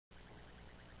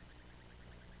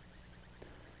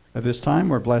At this time,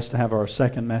 we're blessed to have our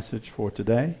second message for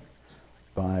today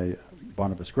by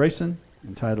Barnabas Grayson,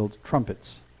 entitled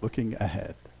Trumpets, Looking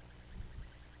Ahead.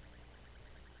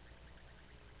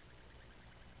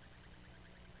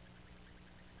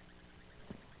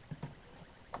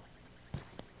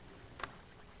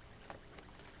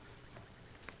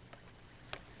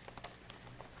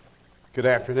 Good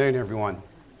afternoon, everyone.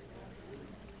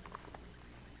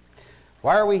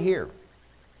 Why are we here?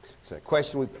 It's a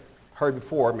question we've heard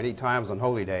before many times on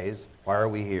holy days. Why are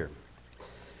we here?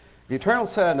 The Eternal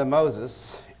said unto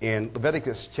Moses in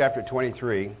Leviticus chapter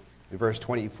 23, verse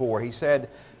 24, he said,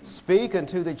 "Speak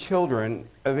unto the children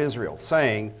of Israel,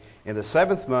 saying, in the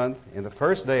 7th month, in the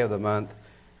 1st day of the month,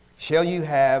 shall you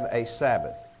have a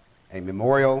Sabbath, a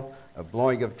memorial of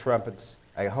blowing of trumpets,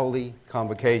 a holy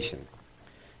convocation.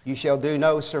 You shall do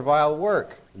no servile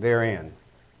work therein,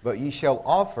 but ye shall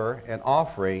offer an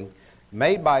offering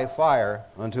made by fire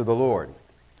unto the Lord."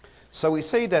 So we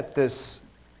see that this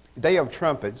Day of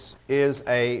Trumpets is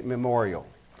a memorial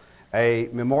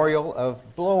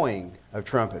of blowing of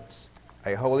trumpets,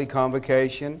 a holy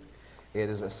convocation. It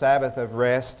is a Sabbath of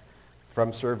rest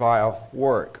from servile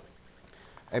work.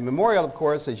 A memorial, of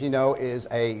course, as you know, is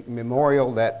a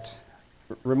memorial that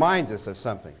reminds us of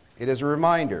something. It is a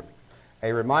reminder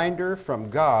from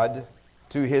God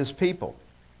to His people.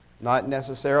 Not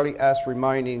necessarily us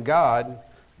reminding God,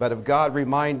 but of God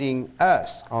reminding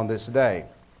us on this day.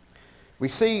 We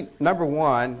see, number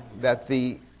one, that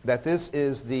this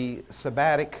is the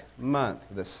sabbatic month,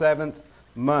 the 7th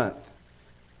month,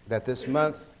 that this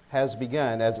month has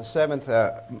begun. As the 7th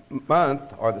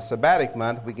month, or the sabbatic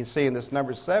month, we can see in this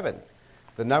number 7,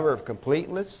 the number of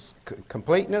completeness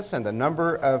and the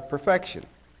number of perfection.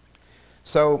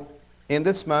 So, in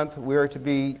this month, we are to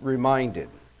be reminded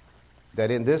that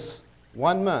in this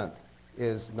one month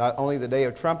is not only the Day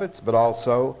of Trumpets, but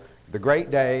also the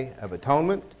great Day of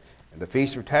Atonement, and the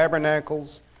Feast of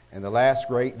Tabernacles, and the last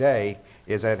great day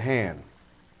is at hand.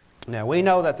 Now, we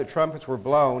know that the trumpets were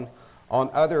blown on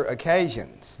other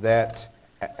occasions, that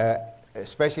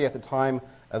especially at the time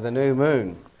of the new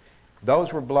moon.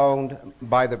 Those were blown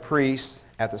by the priests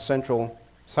at the central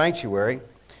sanctuary.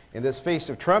 In this Feast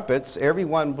of Trumpets,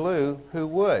 everyone blew who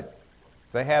would.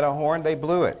 If they had a horn, they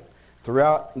blew it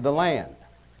throughout the land.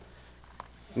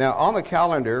 Now, on the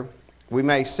calendar, we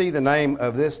may see the name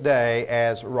of this day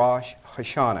as Rosh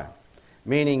Hashanah,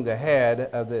 meaning the head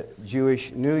of the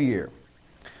Jewish New Year.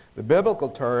 The biblical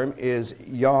term is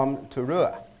Yom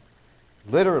Teruah.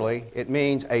 Literally, it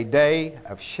means a day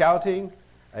of shouting,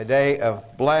 a day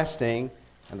of blasting,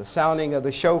 and the sounding of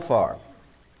the shofar.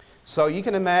 So you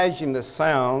can imagine the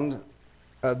sound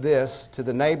of this to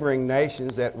the neighboring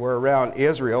nations that were around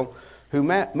Israel, who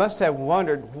must have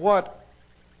wondered what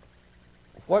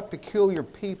peculiar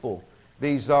people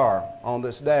these are on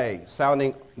this day,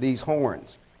 sounding these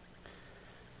horns.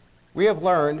 We have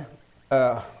learned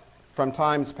from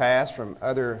times past, from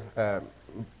other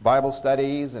Bible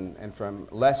studies and from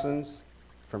lessons,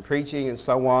 from preaching and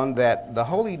so on, that the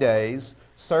holy days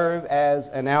serve as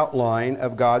an outline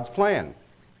of God's plan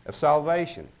of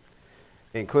salvation,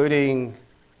 including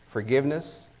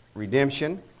forgiveness,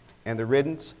 redemption, and the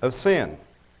riddance of sin.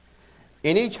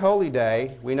 In each holy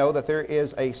day, we know that there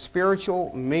is a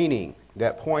spiritual meaning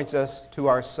that points us to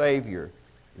our Savior,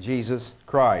 Jesus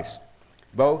Christ,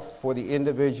 both for the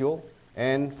individual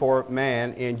and for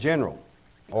man in general,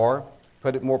 or,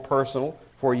 put it more personal,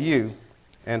 for you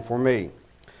and for me.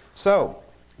 So,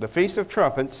 the Feast of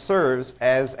Trumpets serves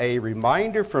as a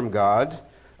reminder from God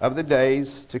of the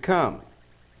days to come.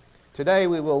 Today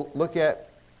we will look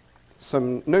at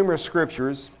some numerous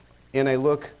scriptures in a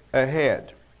look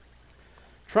ahead.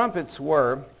 Trumpets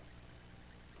were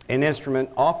an instrument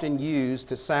often used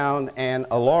to sound an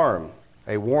alarm,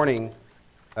 a warning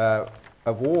of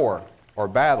war or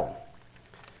battle.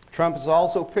 Trumpets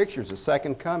also pictures the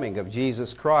second coming of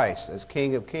Jesus Christ as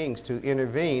King of Kings to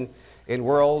intervene in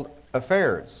world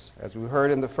affairs, as we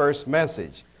heard in the first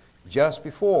message, just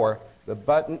before the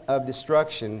button of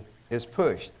destruction is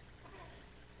pushed.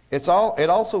 It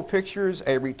also pictures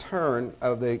a return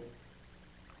of the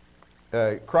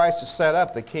Christ to set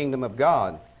up the kingdom of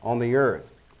God on the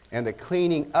earth and the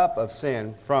cleaning up of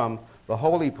sin from the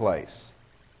holy place.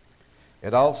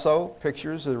 It also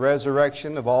pictures the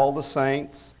resurrection of all the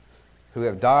saints who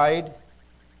have died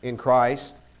in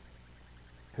Christ,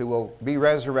 who will be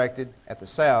resurrected at the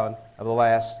sound of the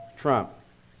last trump.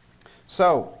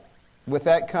 So, with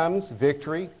that comes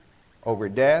victory over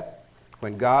death,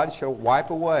 when God shall wipe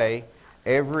away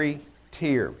every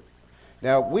tear.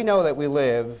 Now, we know that we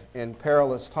live in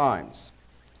perilous times,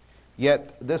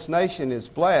 yet this nation is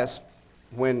blessed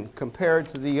when compared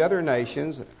to the other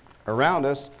nations around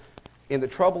us in the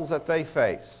troubles that they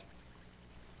face,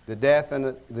 the death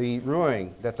and the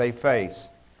ruin that they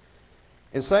face.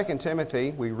 In 2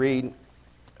 Timothy, we read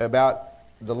about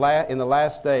in the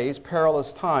last days,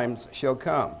 perilous times shall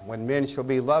come, when men shall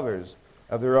be lovers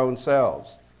of their own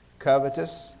selves,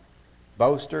 covetous,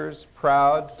 boasters,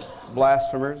 proud,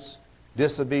 blasphemers,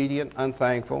 disobedient,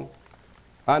 unthankful,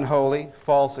 unholy,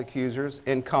 false accusers,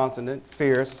 incontinent,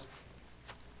 fierce.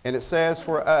 And it says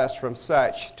for us from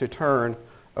such to turn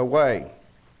away.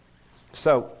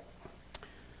 So,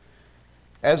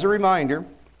 as a reminder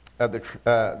of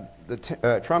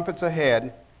the trumpets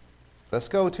ahead, let's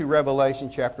go to Revelation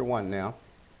chapter 1 now.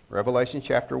 Revelation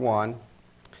chapter 1.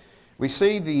 We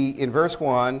see in verse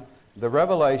 1, the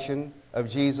revelation of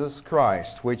Jesus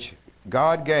Christ, which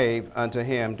God gave unto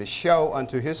him to show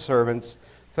unto his servants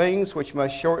things which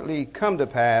must shortly come to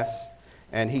pass,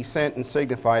 and he sent and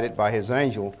signified it by his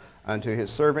angel unto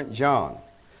his servant John.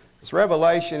 This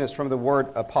revelation is from the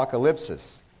word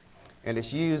apocalypsis, and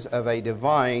it's used of a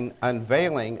divine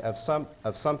unveiling of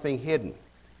something hidden.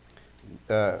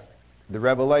 The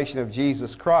revelation of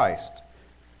Jesus Christ.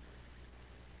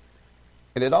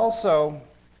 And it also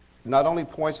not only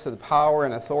points to the power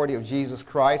and authority of Jesus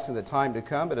Christ in the time to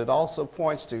come, but it also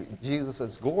points to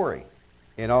Jesus' glory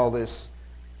in all this,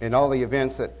 in all the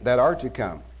events that are to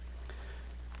come.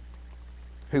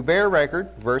 Who bear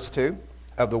record, verse 2,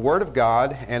 of the word of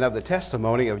God and of the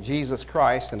testimony of Jesus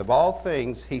Christ, and of all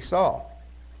things he saw.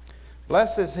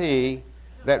 Blessed is he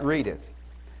that readeth,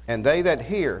 and they that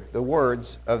hear the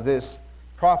words of this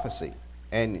prophecy,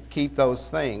 and keep those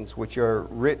things which are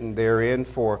written therein,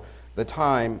 for the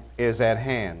time is at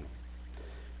hand.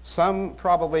 Some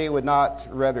probably would not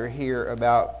rather hear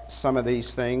about some of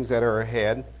these things that are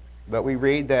ahead, but we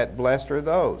read that blessed are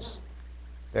those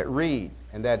that read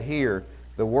and that hear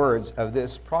the words of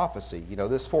this prophecy,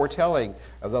 this foretelling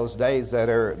of those days that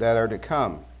are to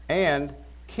come, and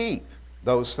keep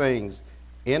those things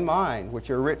in mind which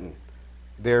are written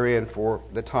therein, for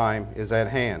the time is at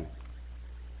hand.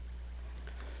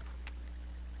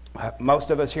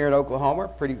 Most of us here in Oklahoma are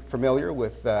pretty familiar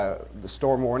with the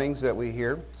storm warnings that we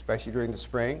hear, especially during the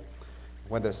spring.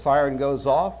 When the siren goes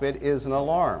off, it is an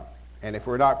alarm. And if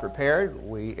we're not prepared,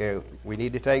 we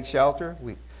need to take shelter.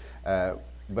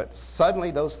 But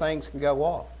suddenly those things can go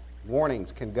off.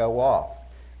 Warnings can go off.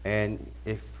 And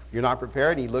if you're not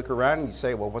prepared and you look around and you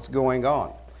say, well, what's going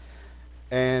on?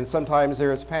 And sometimes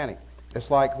there is panic.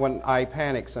 It's like when I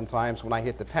panic sometimes when I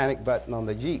hit the panic button on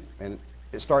the Jeep and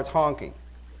it starts honking.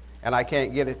 And I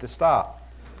can't get it to stop.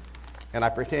 And I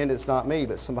pretend it's not me,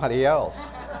 but somebody else.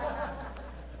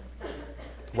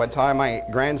 One time my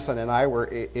grandson and I were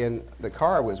in the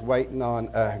car, was waiting on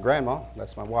Grandma,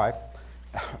 that's my wife,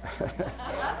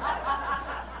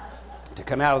 to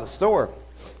come out of the store.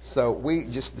 So we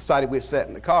just decided we'd sit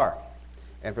in the car.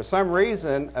 And for some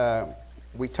reason,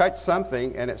 we touched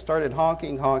something and it started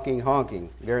honking, honking, honking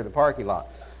there in the parking lot.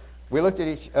 We looked at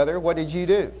each other, what did you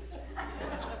do?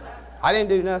 I didn't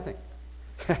do nothing.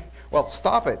 Well,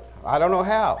 stop it. I don't know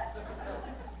how.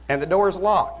 And the door's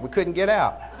locked. We couldn't get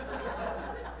out.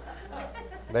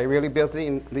 They really built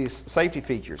in these safety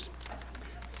features.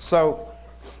 So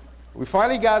we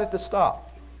finally got it to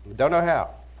stop. We don't know how.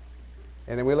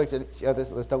 And then we looked at each other,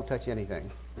 let's don't touch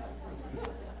anything.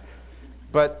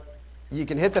 But you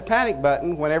can hit the panic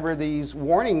button whenever these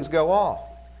warnings go off,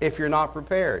 if you're not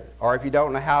prepared, or if you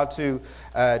don't know how to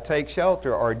take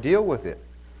shelter or deal with it.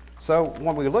 So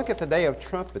when we look at the day of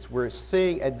trumpets, we're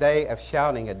seeing a day of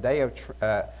shouting, a day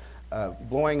of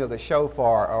blowing of the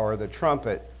shofar or the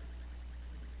trumpet.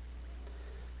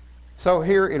 So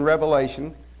here in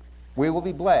Revelation, we will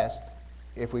be blessed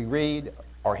if we read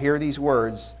or hear these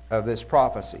words of this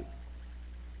prophecy.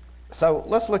 So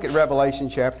let's look at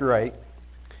Revelation chapter 8.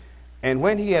 And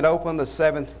when he had opened the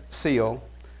seventh seal,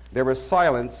 there was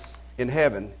silence in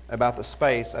heaven about the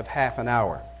space of half an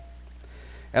hour.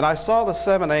 And I saw the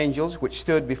seven angels which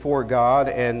stood before God,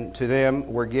 and to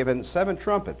them were given seven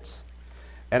trumpets.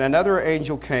 And another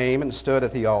angel came and stood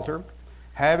at the altar,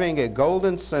 having a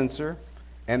golden censer,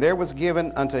 and there was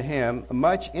given unto him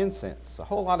much incense, a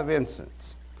whole lot of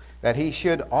incense, that he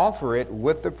should offer it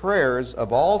with the prayers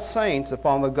of all saints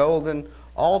upon the golden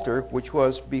altar which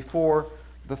was before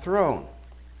the throne.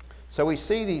 So we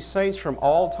see these saints from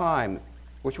all time,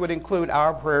 which would include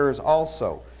our prayers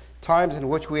also. Times in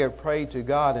which we have prayed to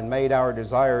God and made our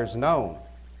desires known.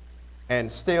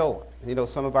 And still,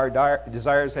 some of our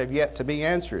desires have yet to be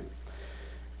answered.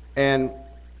 And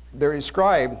they're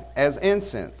described as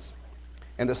incense.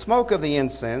 And the smoke of the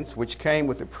incense, which came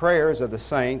with the prayers of the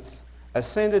saints,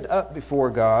 ascended up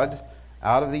before God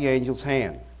out of the angel's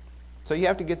hand. So you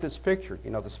have to get this picture,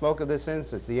 the smoke of this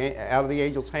incense out of the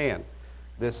angel's hand,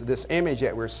 this image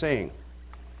that we're seeing.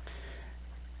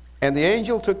 And the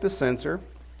angel took the censer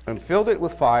and filled it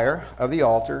with fire of the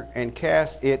altar and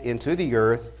cast it into the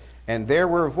earth, and there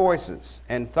were voices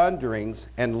and thunderings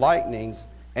and lightnings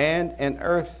and an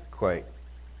earthquake.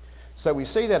 So we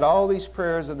see that all these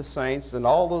prayers of the saints and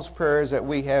all those prayers that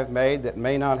we have made that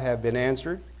may not have been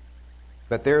answered,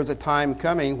 but there's a time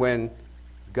coming when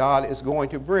God is going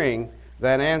to bring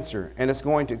that answer, and it's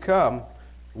going to come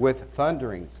with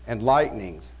thunderings and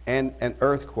lightnings and an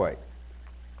earthquake.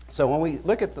 So when we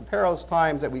look at the perilous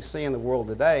times that we see in the world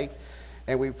today,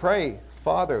 and we pray,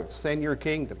 Father, send your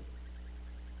kingdom,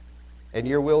 and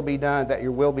your will be done, that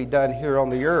your will be done here on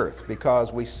the earth,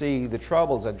 because we see the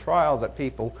troubles and trials that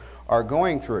people are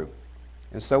going through.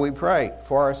 And so we pray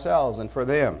for ourselves and for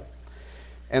them.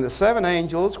 And the 7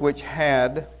 angels which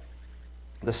had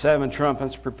the 7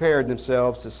 trumpets prepared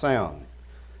themselves to sound.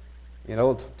 In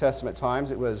Old Testament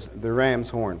times, it was the ram's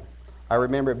horn. I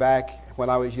remember back when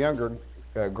I was younger,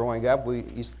 growing up, we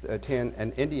used to attend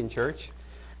an Indian church,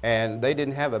 and they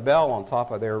didn't have a bell on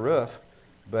top of their roof,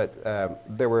 but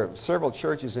there were several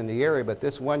churches in the area, but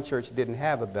this one church didn't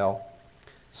have a bell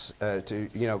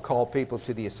to call people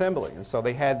to the assembly. And so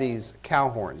they had these cow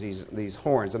horns, these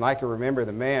horns. And I can remember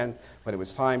the man, when it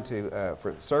was time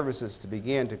for services to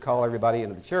begin, to call everybody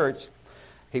into the church,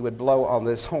 he would blow on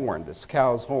this horn, this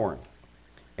cow's horn.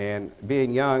 And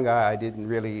being young, I didn't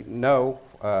really know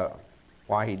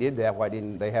why he did that, why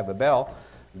didn't they have a bell.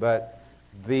 But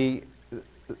the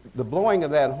blowing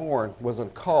of that horn was a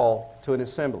call to an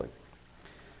assembly.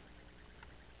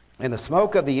 And the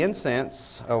smoke of the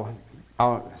incense,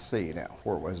 I'll see now,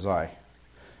 where was I?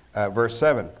 Verse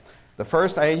 7. The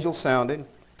first angel sounded,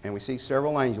 and we see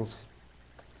several angels.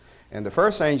 And the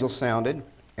first angel sounded,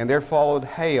 and there followed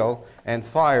hail and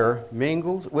fire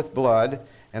mingled with blood,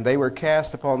 and they were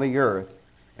cast upon the earth.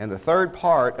 And the third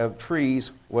part of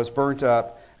trees was burnt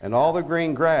up, and all the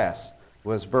green grass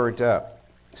was burnt up.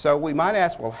 So we might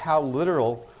ask, well, how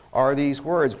literal are these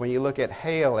words when you look at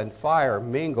hail and fire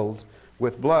mingled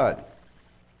with blood?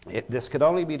 This could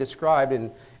only be described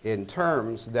in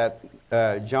terms that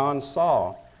John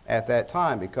saw at that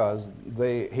time, because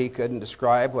he couldn't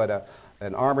describe what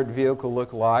an armored vehicle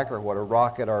looked like, or what a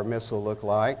rocket or a missile looked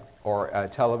like, or a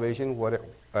television,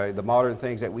 the modern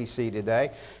things that we see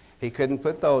today. He couldn't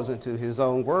put those into his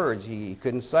own words. He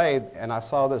couldn't say, and I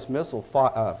saw this missile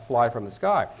fly from the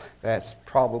sky. That's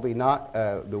probably not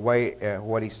the way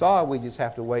what he saw. We just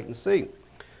have to wait and see.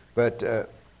 But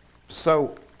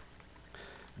so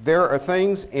there are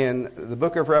things in the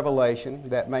book of Revelation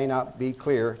that may not be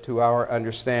clear to our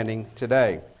understanding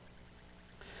today.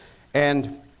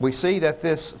 And we see that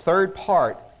this third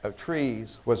part of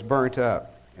trees was burnt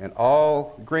up, and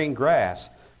all green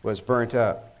grass was burnt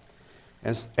up.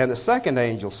 And the second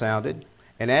angel sounded,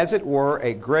 and as it were,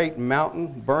 a great mountain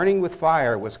burning with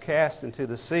fire was cast into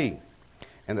the sea.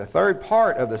 And the third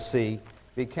part of the sea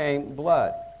became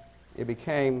blood. It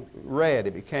became red.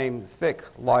 It became thick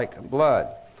like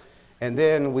blood. And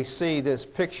then we see this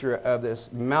picture of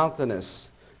this mountainous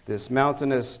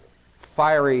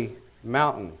fiery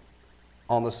mountain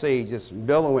on the sea, just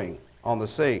billowing on the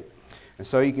sea. And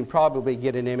so you can probably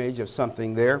get an image of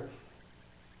something there.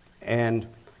 And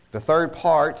the third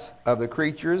part of the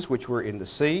creatures which were in the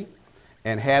sea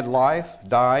and had life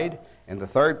died, and the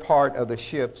third part of the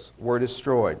ships were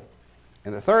destroyed.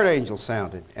 And the third angel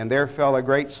sounded, and there fell a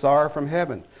great star from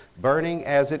heaven, burning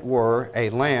as it were a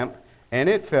lamp, and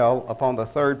it fell upon the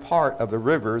third part of the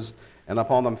rivers and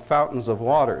upon the fountains of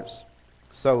waters.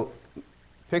 So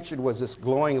pictured was this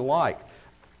glowing light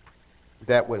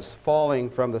that was falling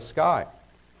from the sky.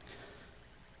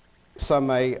 Some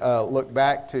may look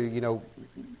back to,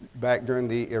 back during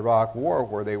the Iraq War,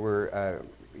 where they were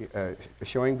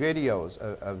showing videos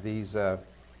of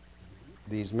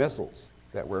these missiles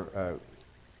that were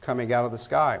coming out of the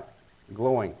sky,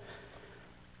 glowing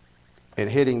and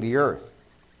hitting the earth.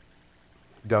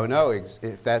 Don't know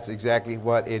if that's exactly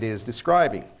what it is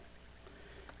describing.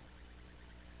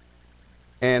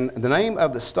 And the name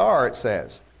of the star, it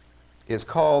says, is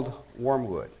called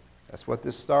wormwood. That's what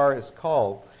this star is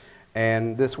called.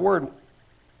 And this word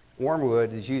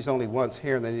wormwood is used only once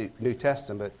here in the New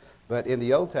Testament, but in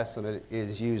the Old Testament it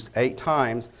is used 8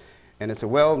 times, and it's a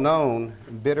well-known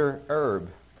bitter herb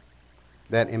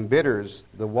that embitters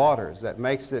the waters, that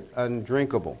makes it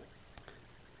undrinkable.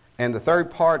 And the third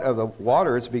part of the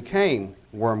waters became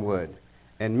wormwood,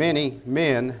 and many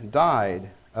men died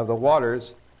of the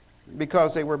waters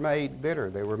because they were made bitter,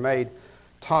 they were made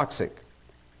toxic.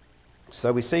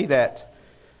 So we see that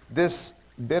this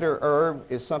bitter herb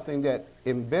is something that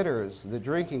embitters the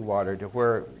drinking water to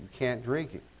where you can't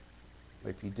drink it.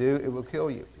 If you do, it will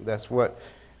kill you. That's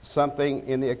something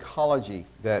in the ecology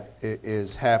that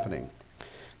is happening.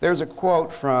 There's a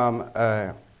quote from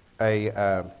a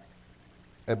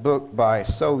book by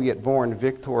Soviet-born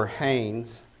Victor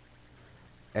Haynes,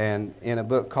 and in a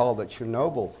book called The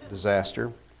Chernobyl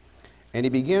Disaster. And he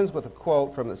begins with a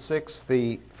quote from the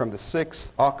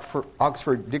sixth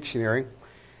Oxford Dictionary,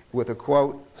 with a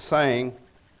quote saying,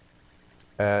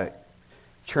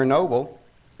 Chernobyl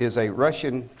is a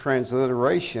Russian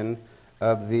transliteration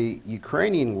of the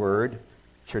Ukrainian word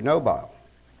Chernobyl,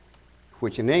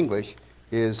 which in English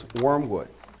is wormwood,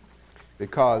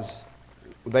 because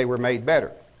they were made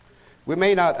better. We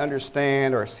may not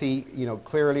understand or see,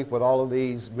 clearly what all of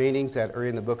these meanings that are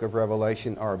in the book of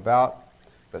Revelation are about,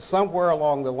 but somewhere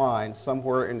along the line,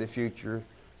 somewhere in the future,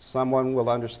 someone will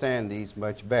understand these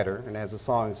much better, and as the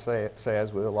song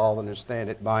says, we'll all understand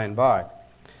it by and by.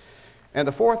 And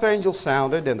the fourth angel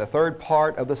sounded, and the third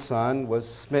part of the sun was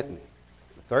smitten.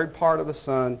 The third part of the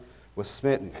sun was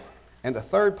smitten, and the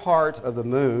third part of the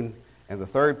moon, and the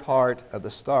third part of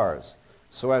the stars.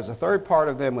 So as the third part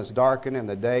of them was darkened, and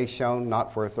the day shone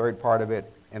not for a third part of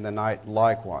it, and the night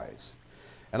likewise.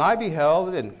 And I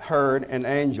beheld and heard an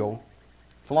angel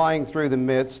flying through the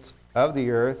midst of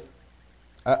the earth,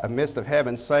 midst of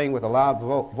heaven, saying with a loud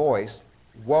voice,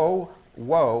 Woe,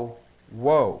 woe,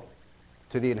 woe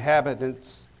to the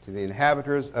inhabitants, to the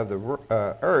inhabitants of the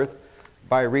earth,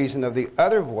 by reason of the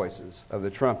other voices of the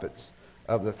trumpets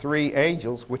of the three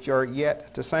angels which are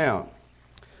yet to sound.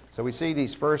 So we see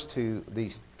these first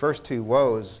two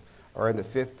woes are in the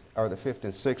fifth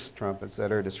and sixth trumpets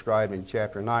that are described in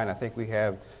chapter 9. I think we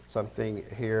have something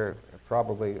here,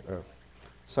 probably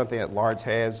something that Lawrence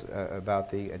has about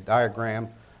the diagram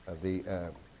of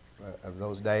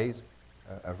those days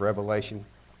of Revelation.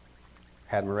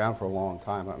 Had them around for a long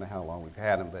time. I don't know how long we've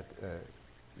had them, but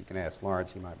you can ask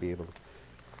Lawrence. He might be able to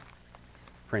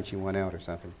print you one out or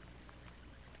something.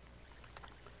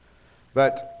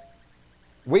 But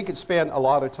we could spend a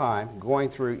lot of time going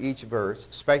through each verse,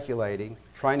 speculating,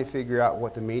 trying to figure out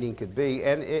what the meaning could be,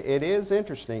 and it is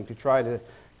interesting to try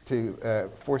to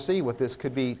foresee what this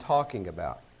could be talking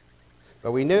about.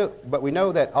 But we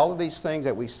know that all of these things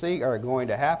that we see are going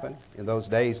to happen in those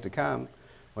days to come,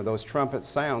 when those trumpet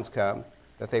sounds come,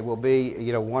 that they will be,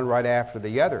 one right after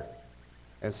the other.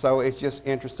 And so it's just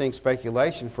interesting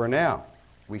speculation for now.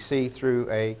 We see through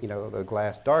the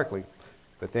glass darkly,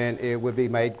 but then it would be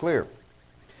made clear.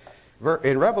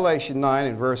 In Revelation 9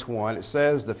 and verse 1, it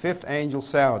says, The fifth angel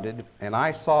sounded, and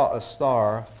I saw a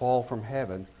star fall from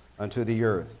heaven unto the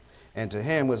earth, and to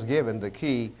him was given the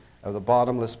key of the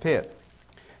bottomless pit.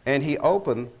 And he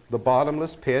opened the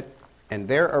bottomless pit, and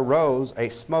there arose a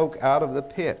smoke out of the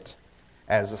pit,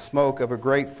 as the smoke of a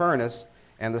great furnace,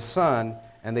 and the sun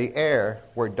and the air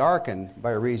were darkened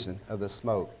by reason of the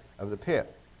smoke of the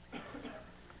pit.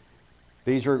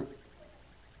 These are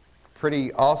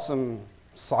pretty awesome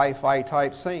sci-fi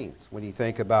type scenes when you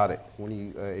think about it,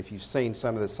 if you've seen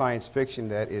some of the science fiction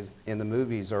that is in the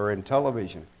movies or in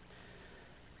television.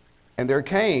 And there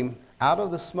came out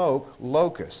of the smoke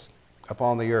locusts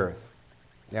upon the earth.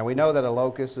 Now we know that a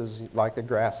locust is like the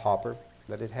grasshopper,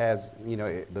 that it has,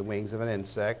 the wings of an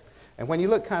insect. And when you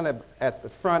look kind of at the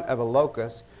front of a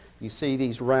locust, you see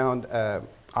these round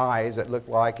eyes that look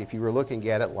like, if you were looking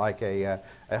at it, like a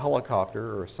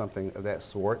helicopter or something of that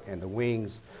sort, and the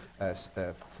wings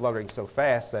fluttering so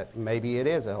fast that maybe it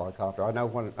is a helicopter. I know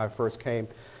when I first came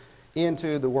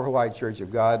into the Worldwide Church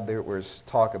of God, there was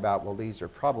talk about, well, these are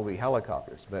probably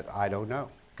helicopters, but I don't know.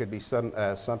 Could be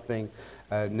something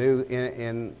new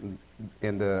in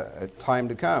the time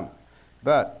to come.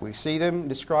 But we see them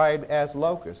described as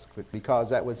locusts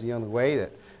because that was the only way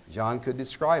that John could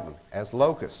describe them, as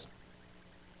locusts.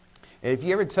 And if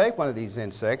you ever take one of these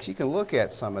insects, you can look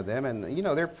at some of them, and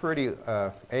they're pretty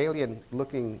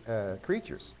alien-looking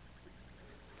creatures.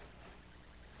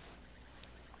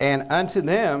 And unto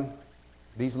them,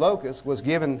 these locusts, was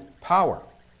given power,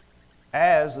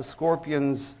 as the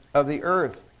scorpions of the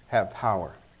earth have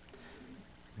power.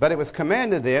 But it was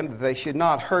commanded them that they should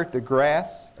not hurt the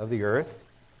grass of the earth,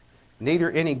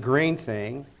 neither any green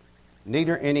thing,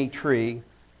 neither any tree,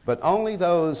 but only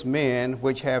those men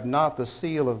which have not the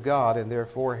seal of God in their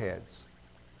foreheads.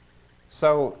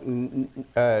 So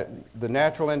the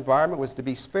natural environment was to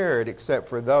be spared except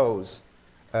for those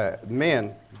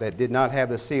men that did not have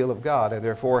the seal of God in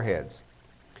their foreheads.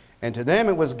 And to them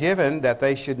it was given that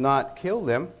they should not kill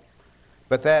them,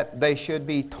 but that they should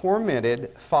be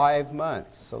tormented 5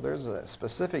 months. So there's a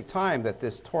specific time that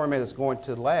this torment is going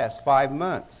to last, 5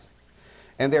 months.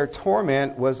 and their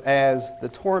torment was as the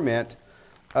torment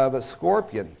of a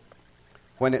scorpion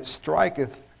when it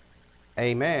striketh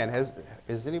a man. Has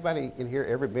anybody in here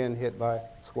ever been hit by a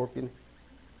scorpion?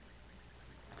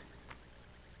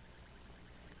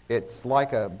 It's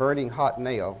like a burning hot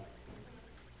nail.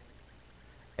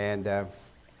 And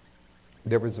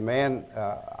there was a man,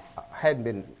 hadn't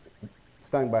been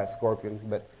stung by a scorpion,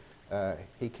 but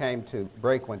he came to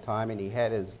break one time, and he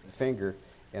had his finger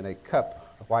in a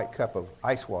white cup of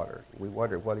ice water. We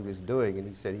wondered what he was doing, and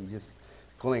he said he's just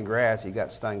pulling grass. He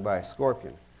got stung by a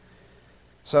scorpion.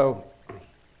 So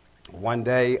one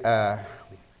day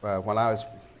when I was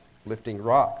lifting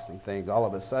rocks and things, all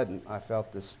of a sudden I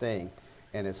felt this sting,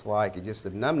 and it's like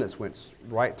the numbness went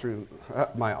right through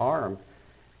my arm,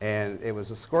 and it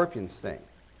was a scorpion sting.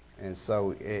 And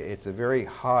so it's a very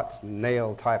hot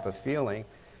nail type of feeling.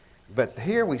 But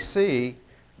here we see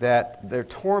that their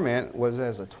torment was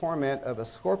as a torment of a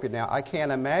scorpion. Now, I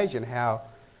can't imagine how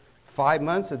 5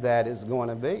 months of that is going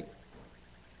to be.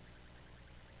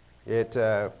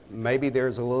 Maybe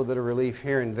there's a little bit of relief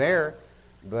here and there,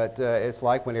 but it's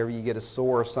like whenever you get a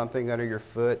sore or something under your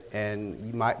foot, and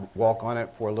you might walk on it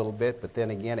for a little bit, but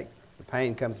then again the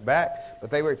pain comes back.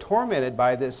 But they were tormented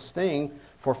by this sting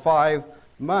for 5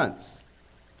 months.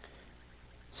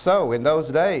 So in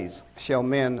those days shall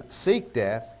men seek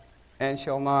death, and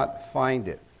shall not find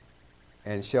it,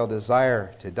 and shall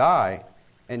desire to die,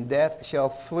 and death shall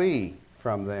flee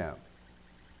from them.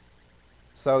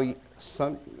 So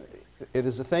it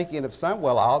is the thinking of some,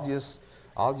 well, I'll just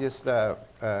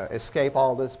escape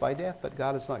all this by death, but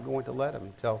God is not going to let them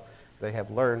until they have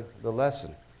learned the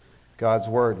lesson. God's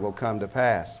word will come to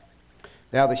pass.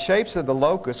 Now the shapes of the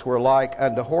locusts were like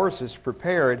unto horses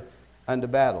prepared unto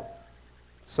battle.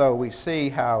 So we see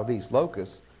how these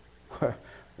locusts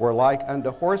were like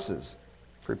unto horses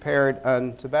prepared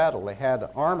unto battle. They had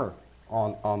armor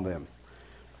on them.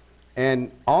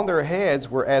 And on their heads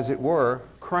were, as it were,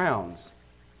 crowns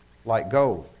like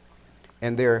gold.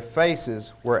 And their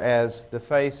faces were as the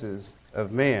faces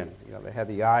of men. You know, they had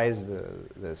the eyes,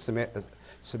 the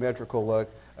symmetrical look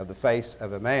of the face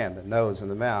of a man, the nose and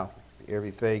the mouth,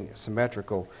 everything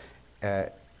symmetrical in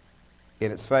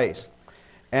its face.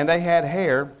 And they had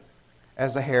hair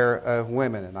as the hair of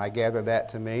women. And I gather that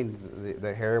to mean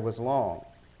the hair was long.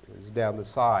 It was down the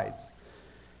sides.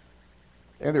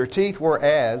 And their teeth were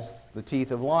as the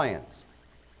teeth of lions.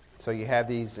 So you have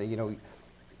these, I've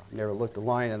never looked a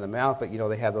lion in the mouth, but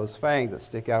they have those fangs that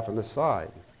stick out from the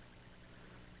side.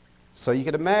 So you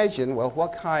can imagine, well,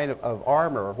 what kind of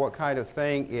armor or what kind of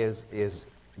thing is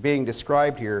being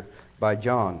described here by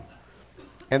John.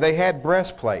 And they had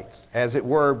breastplates, as it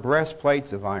were,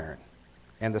 breastplates of iron.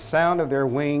 And the sound of their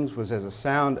wings was as a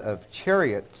sound of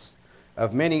chariots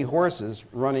of many horses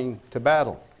running to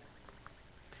battle.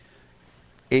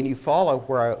 And you follow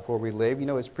where we live,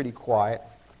 it's pretty quiet.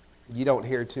 You don't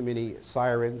hear too many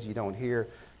sirens. You don't hear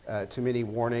too many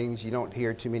warnings. You don't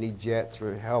hear too many jets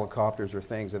or helicopters or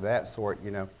things of that sort,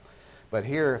 But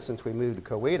here, since we moved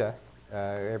to Coweta,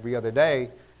 every other day,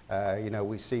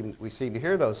 we seem to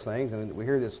hear those things, and we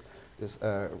hear this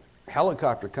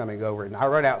helicopter coming over, and I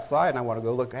run outside and I want to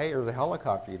go look. Hey, there's a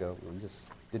helicopter. We just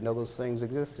didn't know those things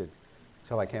existed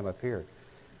until I came up here.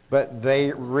 But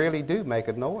they really do make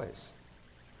a noise.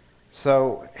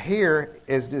 So here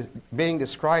is being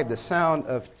described the sound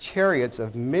of chariots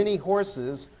of many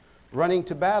horses running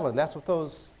to battle, and that's what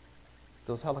those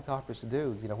helicopters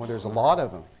do. When there's a lot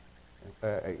of them.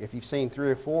 If you've seen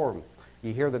 3 or 4 of them,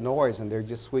 you hear the noise, and they're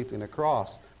just sweeping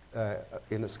across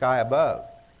in the sky above,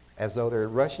 as though they're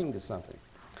rushing to something.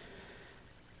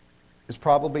 It's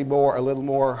probably a little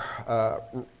more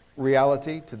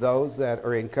reality to those that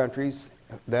are in countries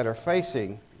that are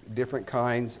facing different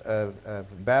kinds of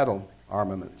battle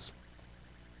armaments.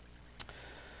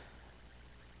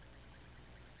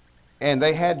 And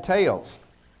they had tails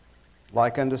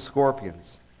like unto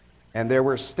scorpions, and there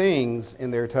were stings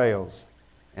in their tails,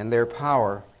 and their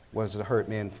power was to hurt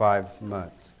men 5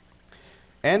 months.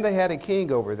 And they had a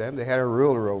king over them. They had a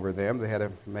ruler over them. They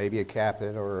had maybe a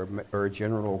captain or a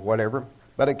general or whatever,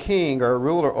 but a king or a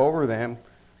ruler over them,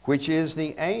 which is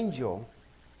the angel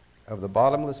of the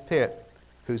bottomless pit,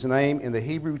 whose name in the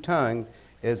Hebrew tongue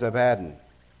is Abaddon.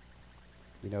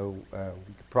 We could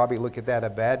probably look at that.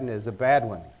 Abaddon is a bad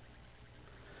one.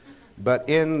 But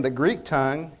in the Greek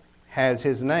tongue has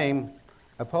his name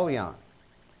Apollyon.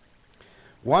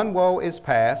 One woe is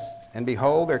past, and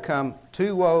behold, there come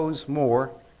 2 woes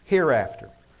more hereafter.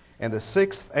 And the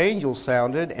 6th angel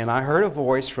sounded, and I heard a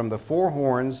voice from the 4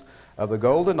 horns of the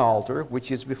golden altar,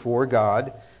 which is before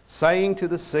God, saying to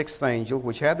the 6th angel,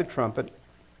 which had the trumpet,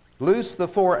 Loose the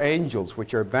 4 angels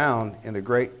which are bound in the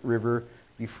great river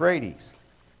Euphrates.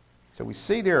 So we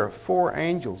see there are 4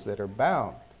 angels that are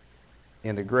bound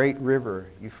in the great river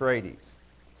Euphrates.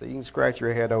 So you can scratch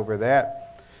your head over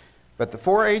that. But the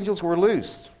 4 angels were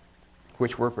loosed,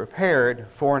 which were prepared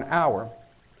for an hour,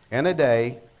 and a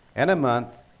day, and a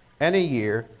month, and a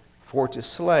year, for to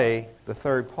slay the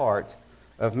third part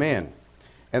of men.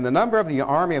 And the number of the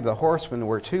army of the horsemen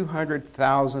were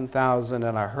 200,000,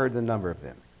 and I heard the number of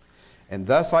them. And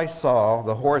thus I saw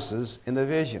the horses in the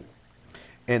vision,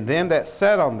 and them that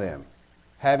sat on them,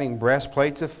 having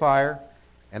breastplates of fire,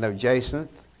 and of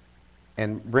jacinth,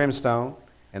 and brimstone,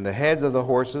 and the heads of the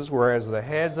horses were as the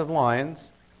heads of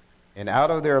lions, and out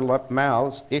of their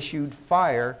mouths issued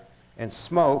fire, and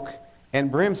smoke, and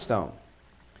brimstone.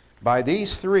 By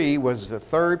these 3 was the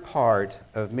third part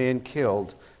of men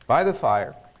killed by the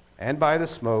fire, and by the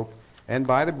smoke, and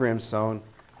by the brimstone,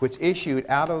 which issued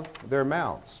out of their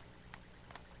mouths,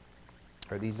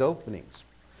 or these openings.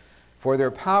 For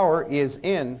their power is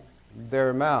in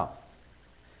their mouth,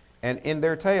 and in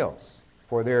their tails.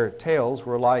 For their tails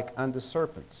were like unto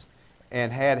serpents,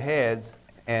 and had heads,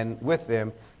 and with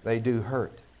them they do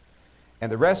hurt.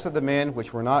 And the rest of the men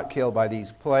which were not killed by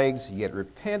these plagues, yet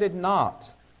repented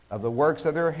not of the works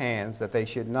of their hands, that they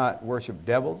should not worship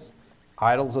devils,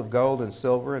 idols of gold and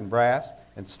silver and brass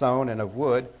and stone and of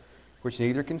wood, which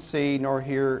neither can see nor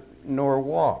hear nor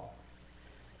walk.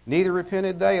 Neither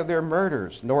repented they of their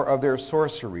murders, nor of their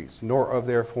sorceries, nor of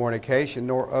their fornication,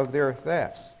 nor of their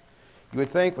thefts. You would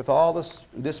think with all this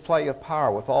display of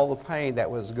power, with all the pain that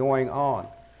was going on,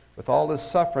 with all this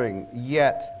suffering,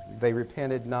 yet they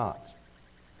repented not.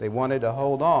 They wanted to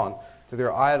hold on to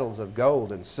their idols of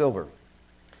gold and silver.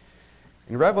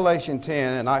 In Revelation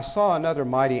 10, and I saw another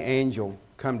mighty angel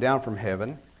come down from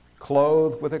heaven,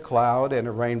 clothed with a cloud, and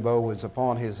a rainbow was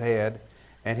upon his head,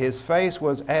 and his face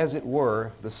was as it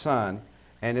were the sun,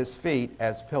 and his feet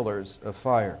as pillars of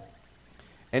fire.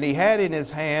 And he had in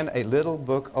his hand a little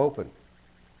book open,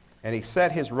 and he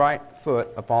set his right foot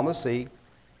upon the sea,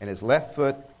 and his left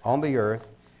foot on the earth,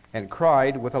 and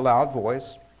cried with a loud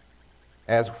voice,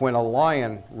 as when a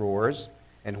lion roars.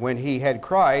 And when he had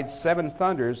cried, 7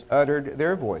 thunders uttered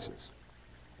their voices.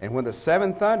 And when the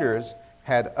 7 thunders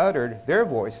had uttered their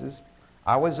voices,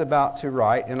 I was about to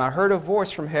write, and I heard a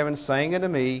voice from heaven saying unto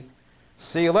me,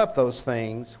 Seal up those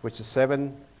things which the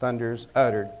 7 thunders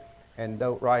uttered, and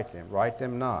don't write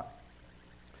them not.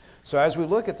 So as we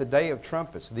look at the day of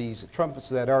trumpets, these trumpets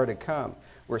that are to come,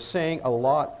 we're seeing a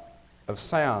lot of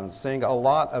sounds, seeing a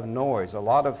lot of noise, a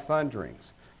lot of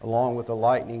thunderings, along with the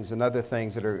lightnings and other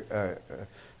things that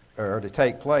are to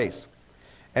take place.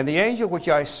 And the angel which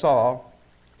I saw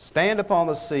stand upon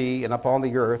the sea and upon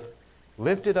the earth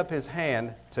lifted up his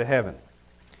hand to heaven,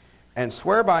 and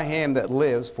swear by him that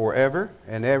lives forever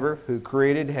and ever, who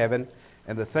created heaven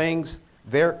and the things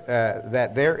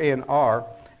that therein are,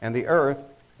 and the earth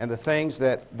and the things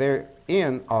that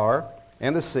therein are,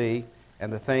 and the sea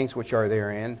and the things which are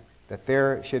therein, that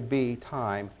there should be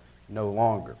time no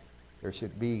longer. There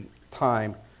should be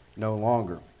time no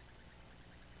longer.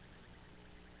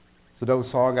 So those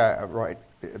song I write,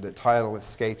 the title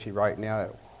escapes me right now,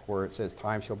 where it says,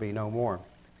 "Time shall be no more."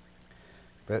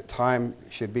 But time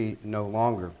should be no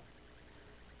longer.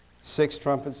 6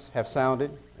 trumpets have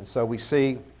sounded, and so we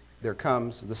see there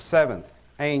comes the 7th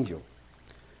angel.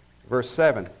 Verse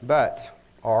 7,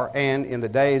 and in the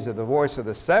days of the voice of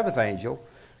the 7th angel,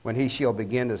 when he shall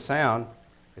begin to sound,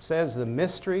 it says the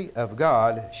mystery of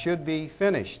God should be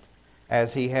finished,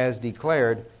 as he has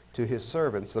declared to his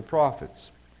servants, the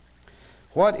prophets.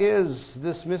 What is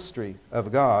this mystery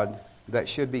of God that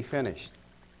should be finished?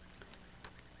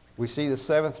 We see the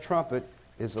 7th trumpet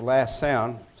is the last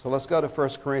sound. So let's go to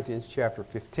 1 Corinthians chapter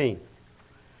 15.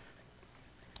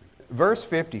 Verse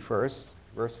 50 first.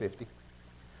 Verse 50.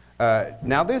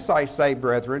 Now this I say,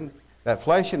 brethren, that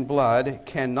flesh and blood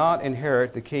cannot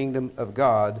inherit the kingdom of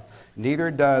God,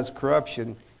 neither does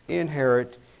corruption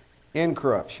inherit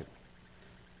incorruption.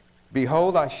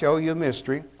 Behold, I show you a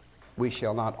mystery. We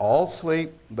shall not all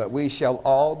sleep, but we shall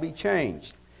all be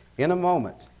changed in a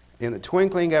moment, in the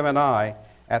twinkling of an eye,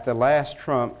 at the last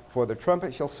trump. For the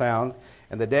trumpet shall sound,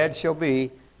 and the dead shall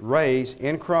be raised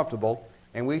incorruptible,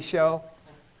 and we shall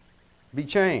be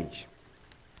changed.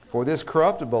 For this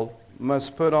corruptible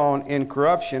must put on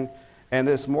incorruption, and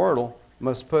this mortal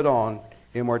must put on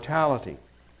immortality.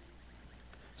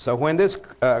 So when this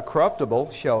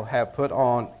corruptible shall have put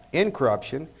on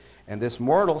incorruption, and this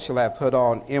mortal shall have put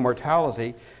on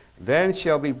immortality, then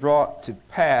shall be brought to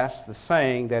pass the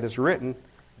saying that is written,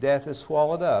 death is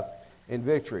swallowed up in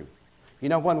victory. You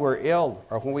know, when we're ill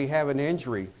or when we have an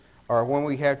injury or when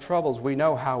we have troubles, we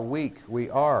know how weak we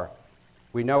are.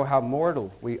 We know how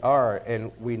mortal we are,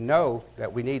 and we know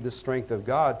that we need the strength of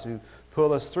God to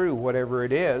pull us through whatever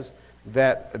it is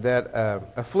that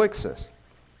afflicts us.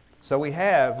 So we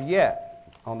have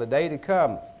yet, on the day to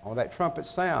come, on that trumpet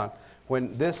sound,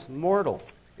 when this mortal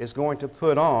is going to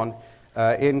put on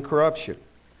incorruption.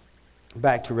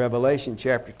 Back to Revelation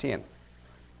chapter 10,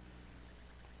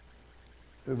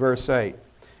 verse 8.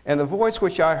 And the voice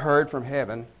which I heard from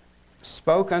heaven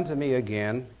spoke unto me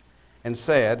again, and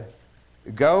said,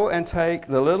 Go and take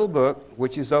the little book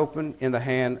which is open in the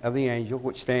hand of the angel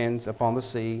which stands upon the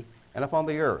sea and upon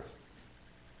the earth.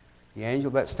 The angel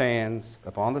that stands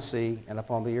upon the sea and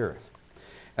upon the earth.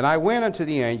 And I went unto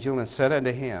the angel and said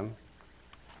unto him,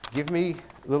 Give me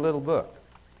the little book.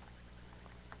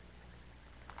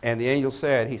 And the angel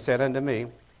said, he said unto me,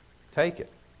 Take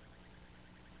it,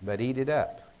 but eat it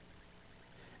up.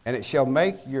 And it shall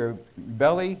make your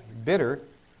belly bitter,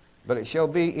 but it shall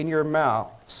be in your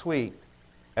mouth sweet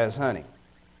as honey.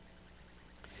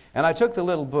 And I took the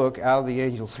little book out of the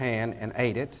angel's hand and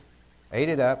ate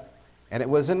it up, and it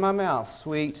was in my mouth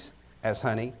sweet as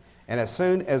honey. And as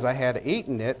soon as I had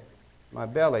eaten it, my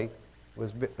belly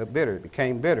was bitter,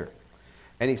 became bitter.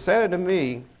 And he said unto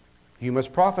me, You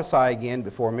must prophesy again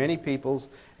before many peoples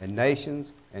and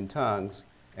nations and tongues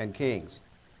and kings.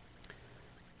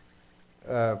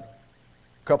 A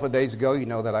couple of days ago, you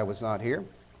know that I was not here.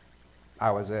 I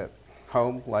was at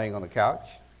home laying on the couch.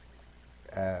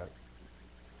 Had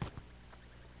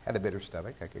a bitter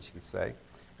stomach, I guess you could say.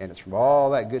 And it's from all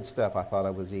that good stuff I thought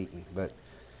I was eating. But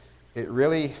it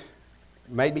really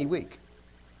made me weak.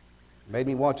 Made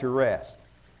me want to rest.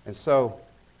 And so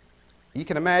you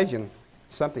can imagine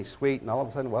something sweet, and all of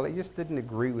a sudden, well, it just didn't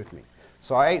agree with me.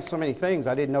 So I ate so many things,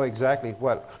 I didn't know exactly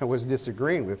what was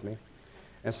disagreeing with me.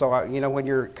 And so, when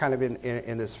you're kind of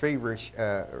in this feverish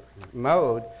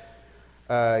mode,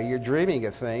 you're dreaming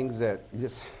of things that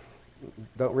just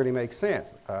don't really make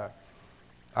sense.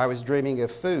 I was dreaming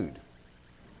of food,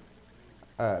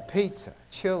 pizza,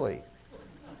 chili,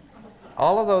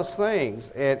 all of those things.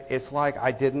 And it's like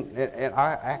I didn't, and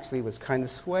I actually was kind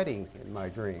of sweating in my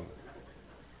dream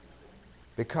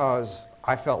because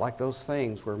I felt like those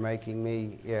things were making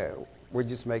me,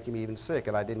 just making me even sick,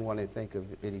 and I didn't want to think of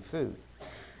any food.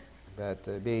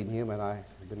 But being human,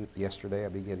 yesterday I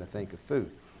began to think of food.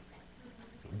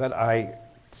 But I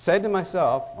said to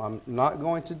myself, I'm not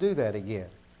going to do that again.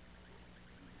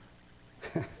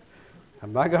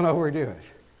 I'm not going to overdo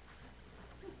it.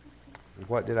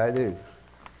 What did I do?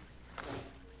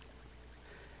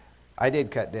 I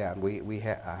did cut down.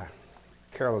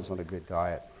 Carolyn's on a good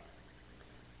diet,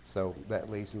 so that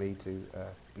leads me to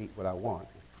eat what I want.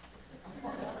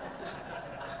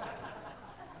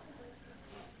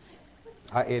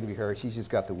 I envy her. She's just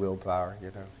got the willpower,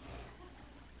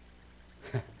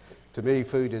 To me,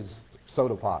 food is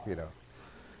soda pop,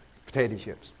 potato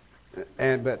chips.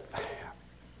 But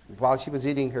while she was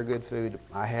eating her good food,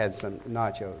 I had some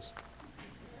nachos.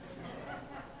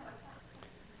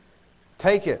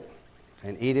 Take it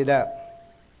and eat it up.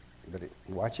 But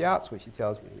watch out, is what she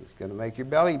tells me. It's going to make your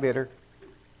belly bitter.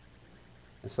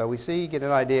 And so you get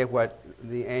an idea of what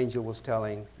the angel was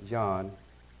telling John.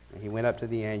 And he went up to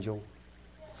the angel,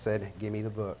 said, Give me the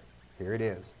book. Here it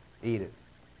is. Eat it.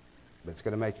 But it's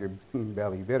going to make your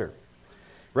belly bitter.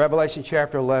 Revelation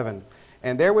chapter 11.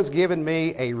 And there was given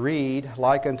me a reed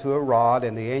like unto a rod,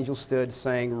 and the angel stood,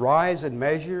 saying, Rise and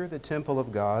measure the temple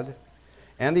of God,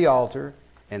 and the altar,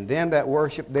 and them that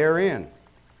worship therein.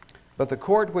 But the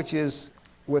court which is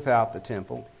without the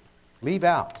temple, leave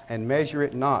out, and measure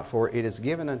it not, for it is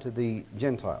given unto the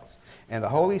Gentiles. And the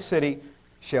holy city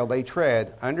shall they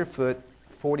tread underfoot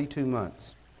 42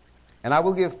 months. And I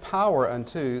will give power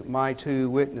unto my 2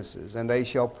 witnesses, and they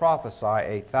shall prophesy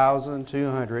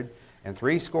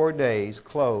 1,260 days,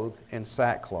 clothed in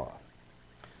sackcloth.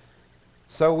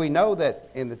 So we know that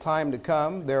in the time to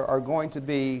come, there are going to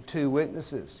be 2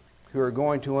 witnesses who are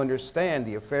going to understand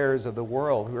the affairs of the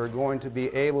world, who are going to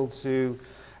be able to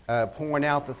point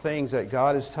out the things that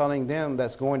God is telling them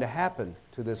that's going to happen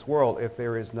to this world if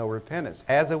there is no repentance.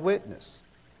 As a witness,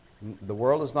 the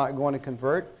world is not going to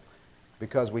convert,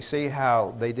 because we see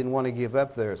how they didn't want to give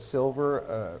up their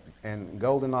silver and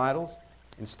golden idols.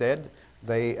 Instead,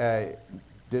 they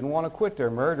didn't want to quit their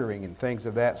murdering and things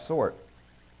of that sort.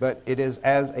 But it is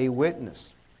as a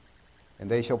witness,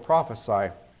 and they shall prophesy.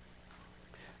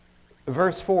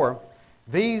 Verse 4,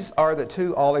 These are the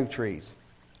 2 olive trees,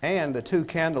 and the 2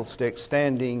 candlesticks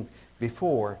standing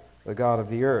before the God of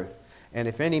the earth. And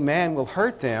if any man will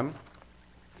hurt them,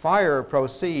 fire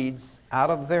proceeds out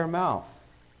of their mouth,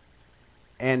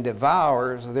 and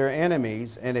devours their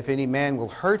enemies, and if any man will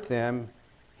hurt them,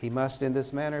 he must in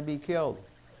this manner be killed.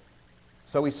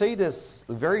 So we see this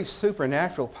very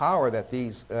supernatural power that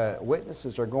these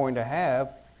witnesses are going to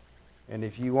have. And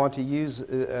if you want to use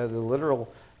the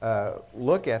literal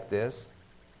look at this,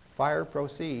 fire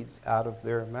proceeds out of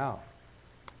their mouth.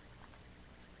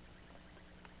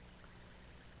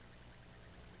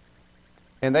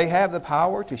 And they have the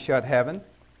power to shut heaven,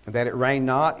 that it rain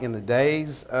not in the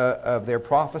days of their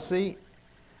prophecy,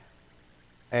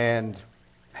 and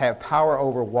have power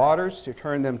over waters to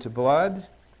turn them to blood,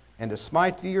 and to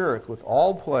smite the earth with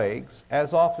all plagues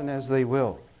as often as they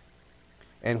will.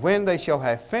 And when they shall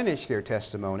have finished their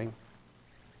testimony,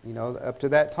 up to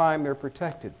that time they're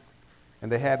protected,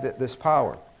 and they have this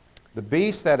power. The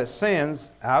beast that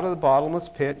ascends out of the bottomless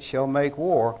pit shall make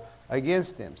war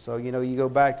against them. So, you go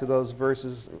back to those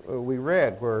verses we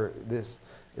read where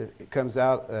it comes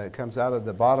out of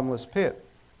the bottomless pit.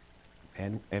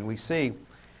 And we see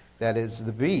that is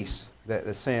the beast that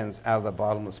ascends out of the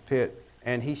bottomless pit,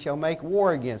 and he shall make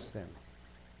war against them.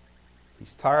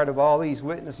 He's tired of all these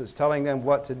witnesses telling them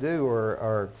what to do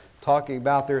or talking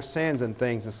about their sins and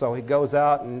things. And so he goes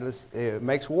out and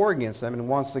makes war against them and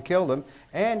wants to kill them,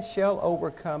 and shall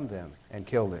overcome them and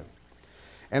kill them.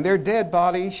 And their dead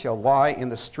bodies shall lie in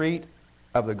the street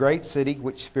of the great city,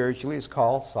 which spiritually is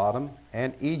called Sodom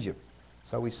and Egypt.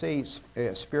 So we see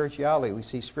spirituality, we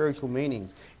see spiritual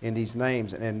meanings in these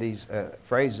names and in these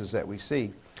phrases that we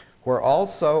see, where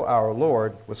also our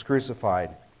Lord was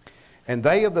crucified. And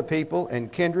they of the people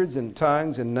and kindreds and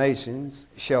tongues and nations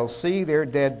shall see their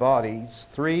dead bodies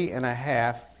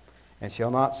 3.5, and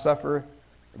shall not suffer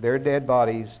their dead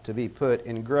bodies to be put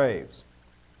in graves.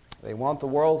 They want the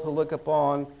world to look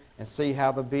upon and see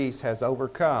how the beast has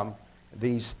overcome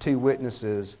these two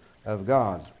witnesses of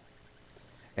God.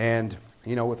 And,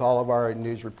 with all of our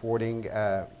news reporting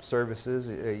services,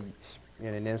 in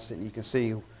an instant you can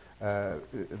see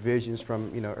visions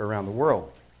from, around the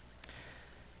world.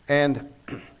 And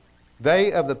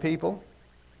they of the people,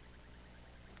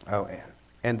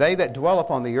 and they that dwell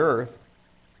upon the earth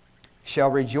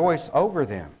shall rejoice over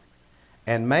them,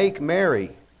 and make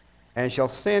merry, and shall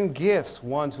send gifts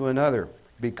one to another,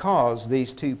 because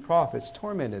these two prophets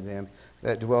tormented them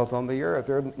that dwelt on the earth.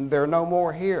 They're no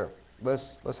more here.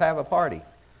 Let's have a party.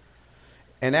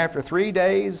 And after 3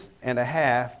 days and a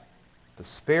half, the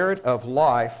Spirit of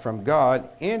life from God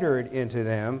entered into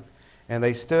them, and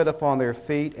they stood upon their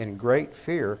feet, and great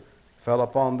fear fell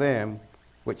upon them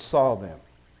which saw them.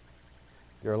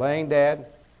 They're laying dead,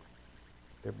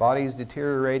 their bodies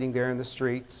deteriorating there in the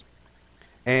streets,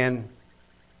 and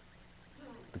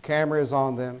the camera is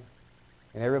on them,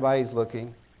 and everybody's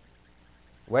looking.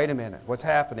 Wait a minute, what's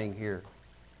happening here?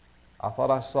 I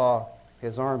thought I saw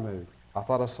his arm move. I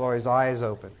thought I saw his eyes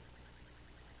open.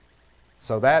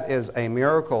 So that is a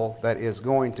miracle that is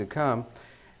going to come.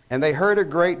 And they heard a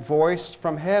great voice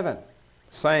from heaven,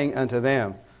 saying unto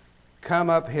them, Come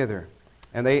up hither.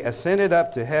 And they ascended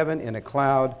up to heaven in a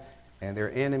cloud, and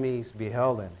their enemies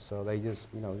beheld them. So they just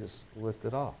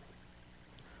lifted off.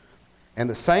 And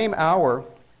the same hour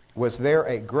was there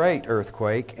a great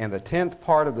earthquake, and the 10th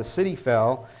part of the city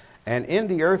fell, and in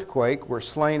the earthquake were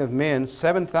slain of men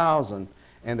 7,000,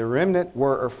 and the remnant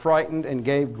were affrighted and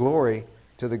gave glory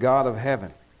to the God of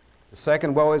heaven. The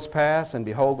second woe is past, and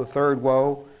behold, the third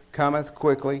woe cometh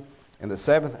quickly. And the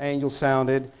 7th angel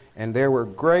sounded, and there were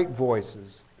great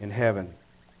voices in heaven.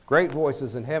 Great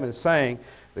voices in heaven saying,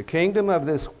 The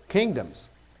kingdoms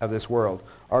of this world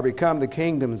are become the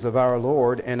kingdoms of our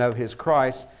Lord and of his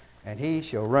Christ, and he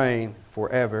shall reign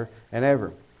forever and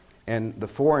ever. And the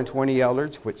 24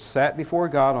 elders which sat before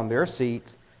God on their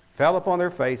seats fell upon their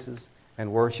faces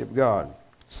and worshiped God,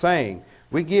 saying,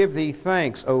 We give thee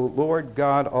thanks, O Lord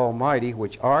God Almighty,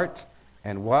 which art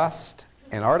and wast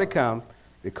and are to come,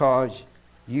 because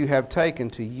you have taken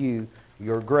to you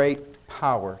your great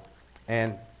power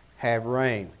and have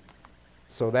reigned.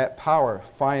 So that power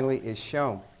finally is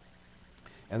shown.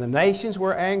 And the nations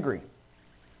were angry,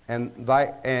 and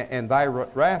thy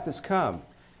wrath is come,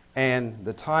 and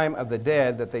the time of the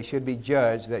dead that they should be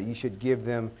judged, that you should give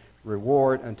them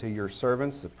reward unto your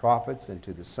servants, the prophets, and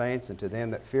to the saints, and to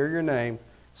them that fear your name,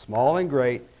 small and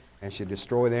great, and should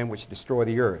destroy them which destroy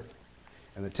the earth.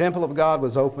 And the temple of God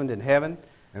was opened in heaven,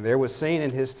 and there was seen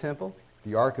in his temple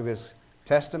the ark of his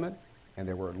testament, and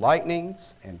there were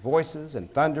lightnings, and voices,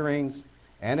 and thunderings,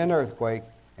 and an earthquake,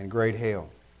 and great hail.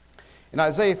 In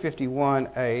Isaiah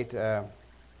 51:8,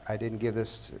 I didn't give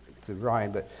this to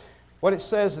Ryan, but what it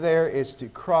says there is to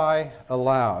cry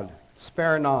aloud,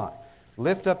 spare not,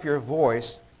 lift up your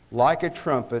voice like a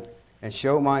trumpet, and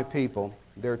show my people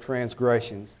their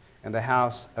transgressions, and the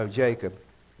house of Jacob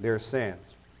their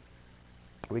sins.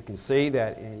 We can see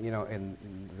that in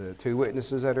the two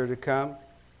witnesses that are to come,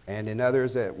 and in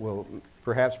others that will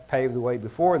perhaps pave the way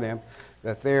before them,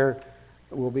 that there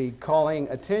will be calling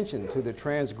attention to the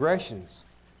transgressions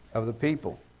of the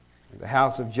people, the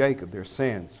house of Jacob, their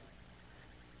sins.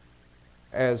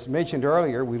 As mentioned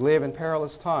earlier, we live in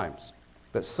perilous times,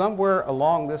 but somewhere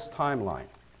along this timeline,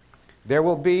 there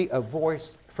will be a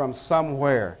voice from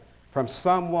somewhere, from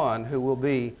someone who will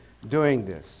be doing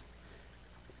this.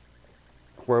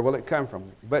 Where will it come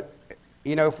from? But,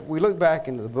 if we look back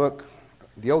into the book,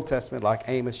 the Old Testament, like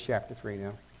Amos chapter 3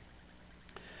 now,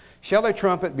 shall a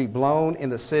trumpet be blown in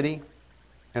the city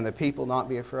and the people not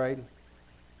be afraid?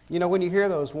 When you hear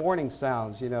those warning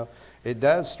sounds, it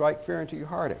does strike fear into your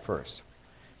heart at first.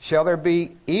 Shall there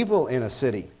be evil in a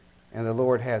city and the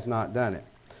Lord has not done it?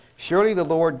 Surely the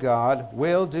Lord God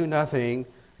will do nothing,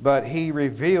 but he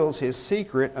reveals his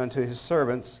secret unto his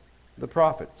servants, the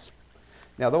prophets.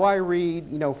 Now, though I read,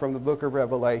 from the book of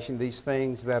Revelation, these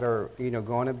things that are,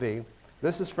 going to be,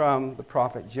 this is from the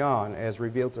prophet John as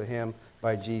revealed to him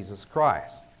by Jesus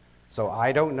Christ. So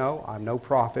I don't know, I'm no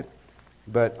prophet,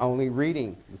 but only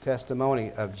reading the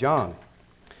testimony of John.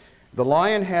 The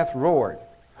lion hath roared,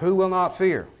 who will not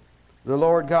fear? The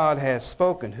Lord God has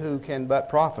spoken, who can but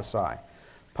prophesy?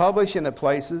 Publish in the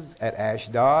places at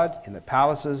Ashdod, in the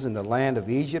palaces in the land of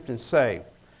Egypt, and say,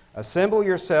 assemble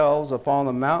yourselves upon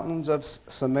the mountains of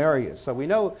Samaria. So we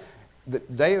know the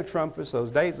day of trumpets,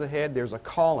 those days ahead, there's a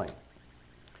calling.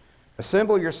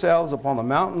 Assemble yourselves upon the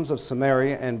mountains of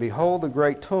Samaria, and behold the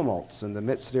great tumults in the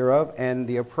midst thereof, and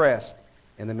the oppressed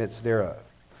in the midst thereof.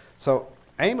 So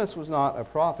Amos was not a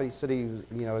prophet. He said he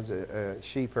was, as a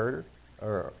sheep herder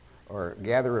or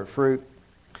gatherer of fruit,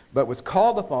 but was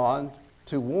called upon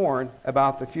to warn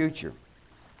about the future.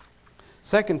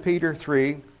 2 Peter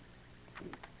 3,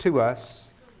 to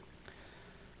us,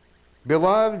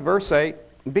 beloved, verse 8,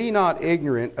 be not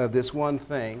ignorant of this one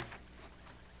thing,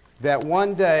 that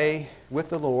one day with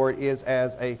the Lord is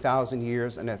as 1,000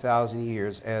 years, and 1,000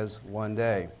 years as one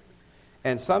day.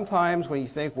 And sometimes when you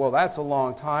think, well, that's a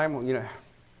long time,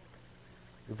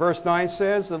 verse 9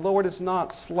 says, the Lord is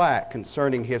not slack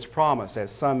concerning his promise, as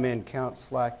some men count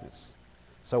slackness.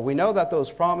 So we know that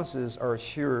those promises are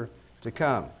sure to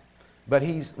come. But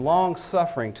he's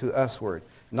long-suffering to usward,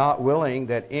 not willing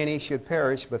that any should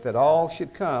perish, but that all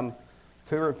should come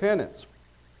to repentance.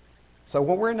 So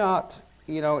when we're not,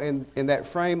 in that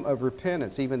frame of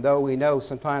repentance, even though we know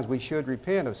sometimes we should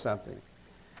repent of something,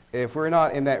 if we're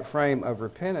not in that frame of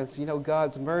repentance,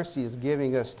 God's mercy is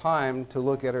giving us time to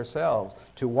look at ourselves,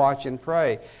 to watch and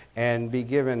pray, and be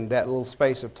given that little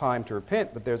space of time to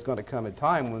repent. But there's going to come a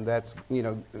time when that's,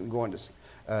 going to,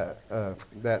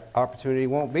 that opportunity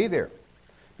won't be there.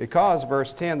 Because,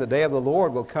 verse 10, the day of the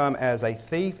Lord will come as a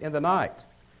thief in the night,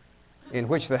 in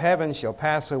which the heavens shall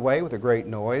pass away with a great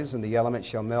noise, and the elements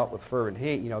shall melt with fervent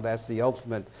heat. That's the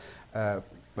ultimate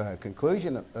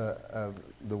conclusion of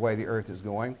the way the earth is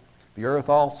going. The earth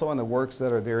also and the works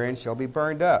that are therein shall be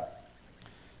burned up.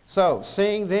 So,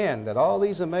 seeing then that all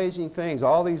these amazing things,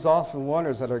 all these awesome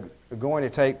wonders that are going to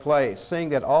take place, seeing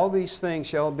that all these things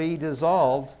shall be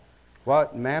dissolved,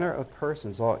 what manner of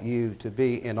persons ought you to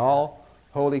be in all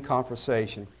holy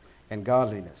conversation and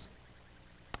godliness?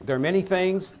 There are many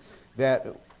things that,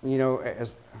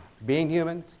 as being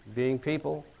humans, being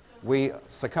people, we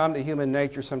succumb to human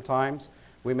nature sometimes.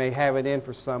 We may have it in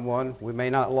for someone. We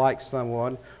may not like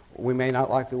someone. We may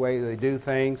not like the way they do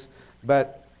things.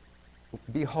 But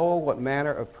behold, what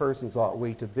manner of persons ought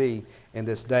we to be in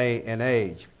this day and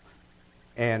age.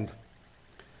 And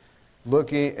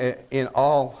looking in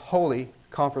all holy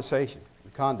conversation,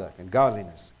 conduct, and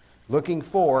godliness, looking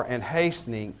for and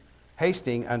hasting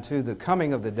unto the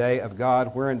coming of the day of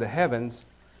God, wherein the heavens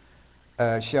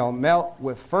shall melt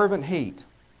with fervent heat.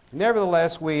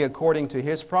 Nevertheless, we, according to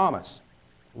his promise,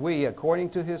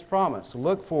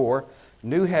 look for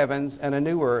new heavens and a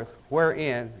new earth,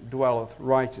 wherein dwelleth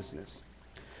righteousness.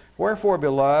 Wherefore,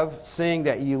 beloved, seeing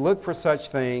that ye look for such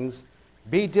things,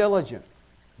 be diligent.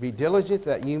 Be diligent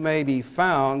that you may be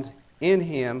found in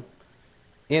him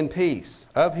in peace,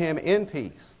 of him in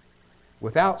peace,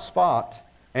 without spot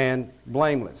and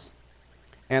blameless.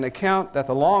 And account that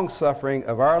the long-suffering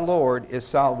of our Lord is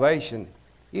salvation,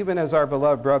 even as our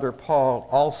beloved brother Paul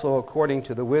also according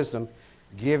to the wisdom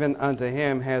given unto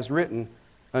him has written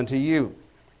unto you.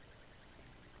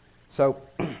 So,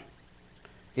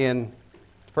 in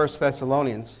 1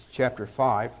 Thessalonians chapter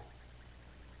 5,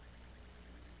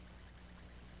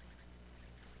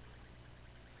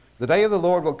 the day of the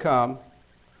Lord will come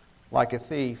like a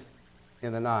thief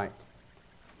in the night.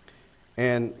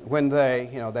 And when they,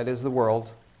 that is the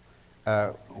world,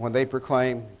 when they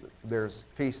proclaim there's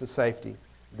peace and safety,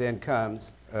 then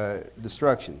comes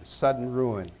destruction, sudden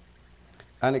ruin,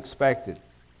 unexpected.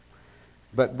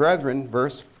 But brethren,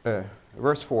 verse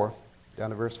 4, down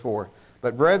to verse 4,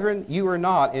 but brethren, you are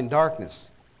not in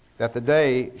darkness, that the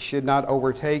day should not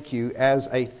overtake you as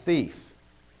a thief.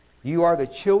 You are the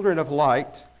children of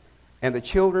light and the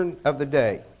children of the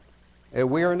day. And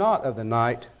we are not of the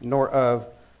night, nor of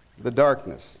the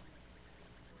darkness.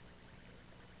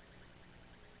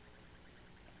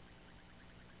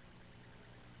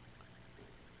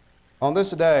 On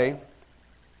this day,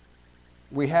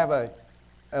 we have a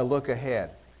look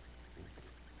ahead.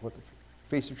 What the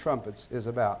Feast of Trumpets is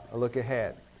about, a look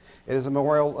ahead. It is a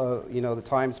memorial of, the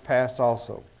times past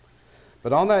also.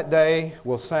 But on that day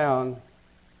will sound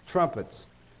trumpets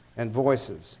and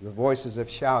voices, the voices of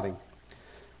shouting.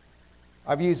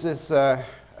 I've used this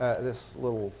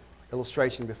little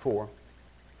illustration before,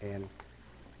 and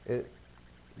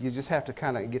you just have to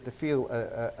kind of get the feel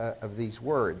of these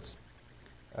words.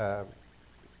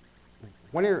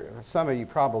 Some of you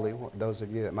probably, those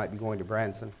of you that might be going to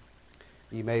Branson,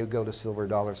 you may go to Silver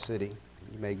Dollar City.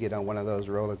 You may get on one of those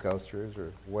roller coasters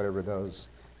or whatever those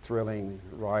thrilling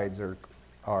rides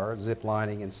are zip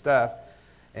lining and stuff.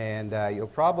 And you'll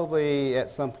probably, at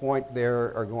some point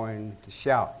there, are going to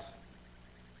shout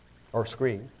or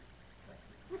scream.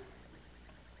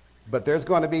 But there's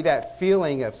going to be that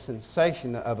feeling of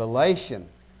sensation, of elation,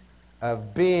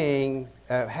 of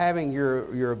having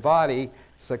your body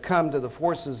succumb to the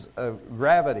forces of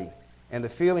gravity and the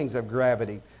feelings of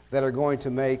gravity that are going to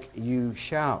make you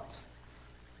shout.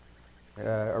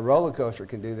 A roller coaster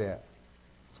can do that.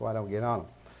 That's why I don't get on them.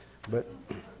 But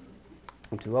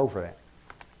I'm too old for that.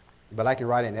 But I can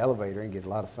ride in an elevator and get a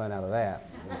lot of fun out of that.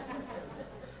 Just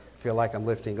feel like I'm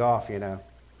lifting off,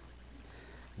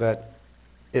 But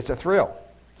it's a thrill.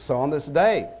 So on this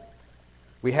day,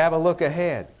 we have a look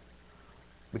ahead.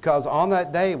 Because on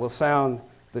that day will sound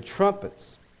the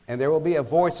trumpets, and there will be a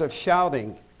voice of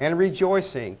shouting and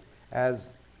rejoicing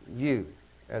as you,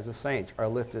 as the saints, are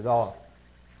lifted off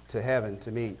to heaven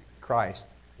to meet Christ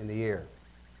in the air.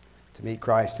 To meet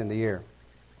Christ in the air.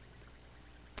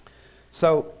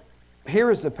 So,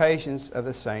 here is the patience of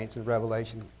the saints in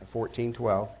Revelation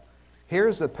 14:12. Here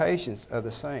is the patience of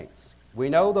the saints. We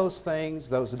know those things,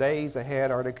 those days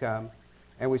ahead are to come,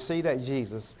 and we see that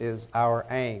Jesus is our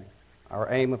aim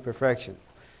of perfection.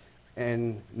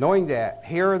 And knowing that,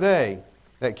 here are they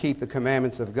that keep the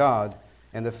commandments of God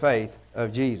and the faith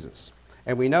of Jesus.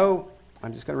 And we know,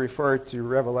 I'm just going to refer to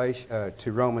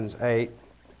Romans 8. I'm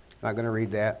not going to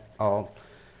read that all.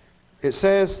 It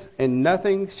says, and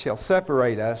nothing shall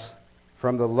separate us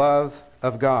from the love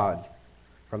of God,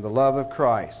 from the love of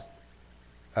Christ,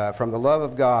 from the love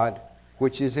of God,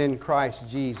 which is in Christ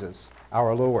Jesus,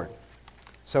 our Lord.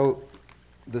 So,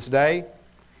 this day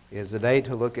is a day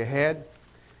to look ahead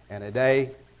and a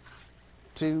day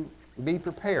to be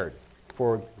prepared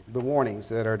for the warnings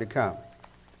that are to come.